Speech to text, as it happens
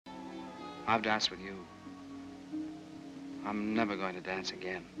I've danced with you. I'm never going to dance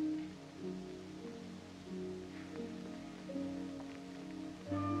again.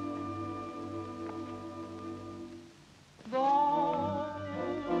 Though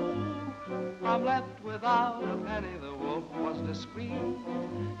I'm left without a penny, the wolf was discreet.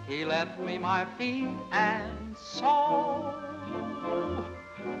 He left me my feet, and so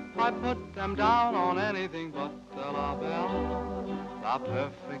I put them down on anything but the la belle, a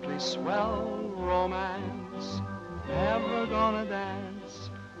perfectly swell romance. Never gonna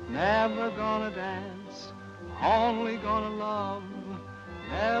dance, never gonna dance, only gonna love,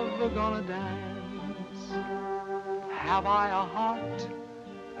 never gonna dance. Have I a heart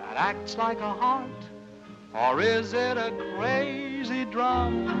that acts like a heart, or is it a crazy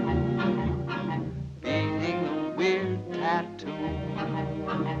drum beating the weird tattoos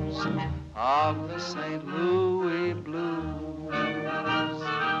of the St. Louis blues?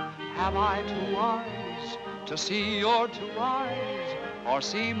 Have I two eyes to see your two eyes, or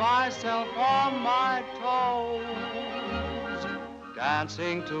see myself on my toes,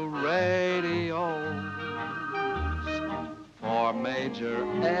 dancing to radios for Major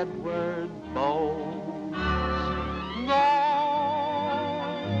Edward Bowes? Though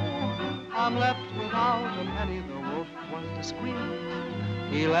I'm left without a penny, the wolf was discreet.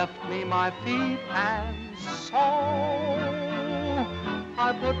 He left me my feet, and so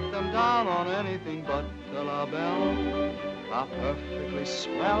I put them down on anything but the la belle, a perfectly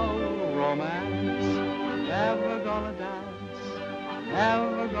swell romance. Never gonna dance,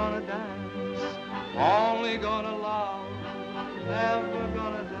 never gonna dance, only gonna love, never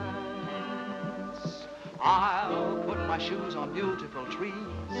gonna dance. I'll put my shoes on beautiful trees.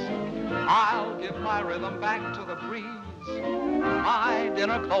 I'll give my rhythm back to the breeze. My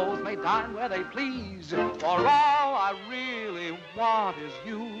dinner clothes may dine where they please, for all I really want is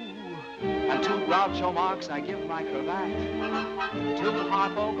you. And to Groucho Marx I give my cravat, to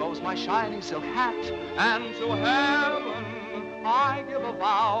Harpo goes my shiny silk hat, and to heaven I give a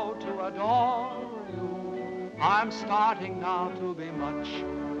vow to adore you. I'm starting now to be much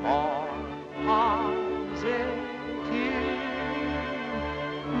more positive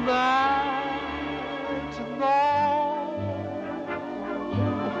that though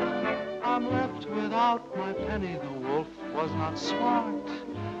I'm left without my penny, the wolf was not smart.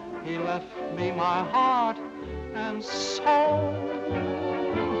 He left me my heart, and so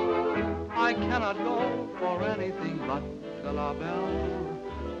I cannot go for anything but the la belle,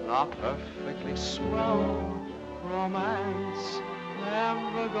 a perfectly swell romance.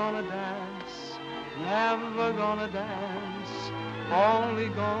 Never gonna dance, never gonna dance, only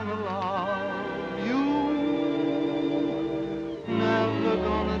gonna love you. Never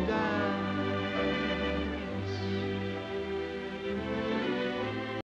gonna dance.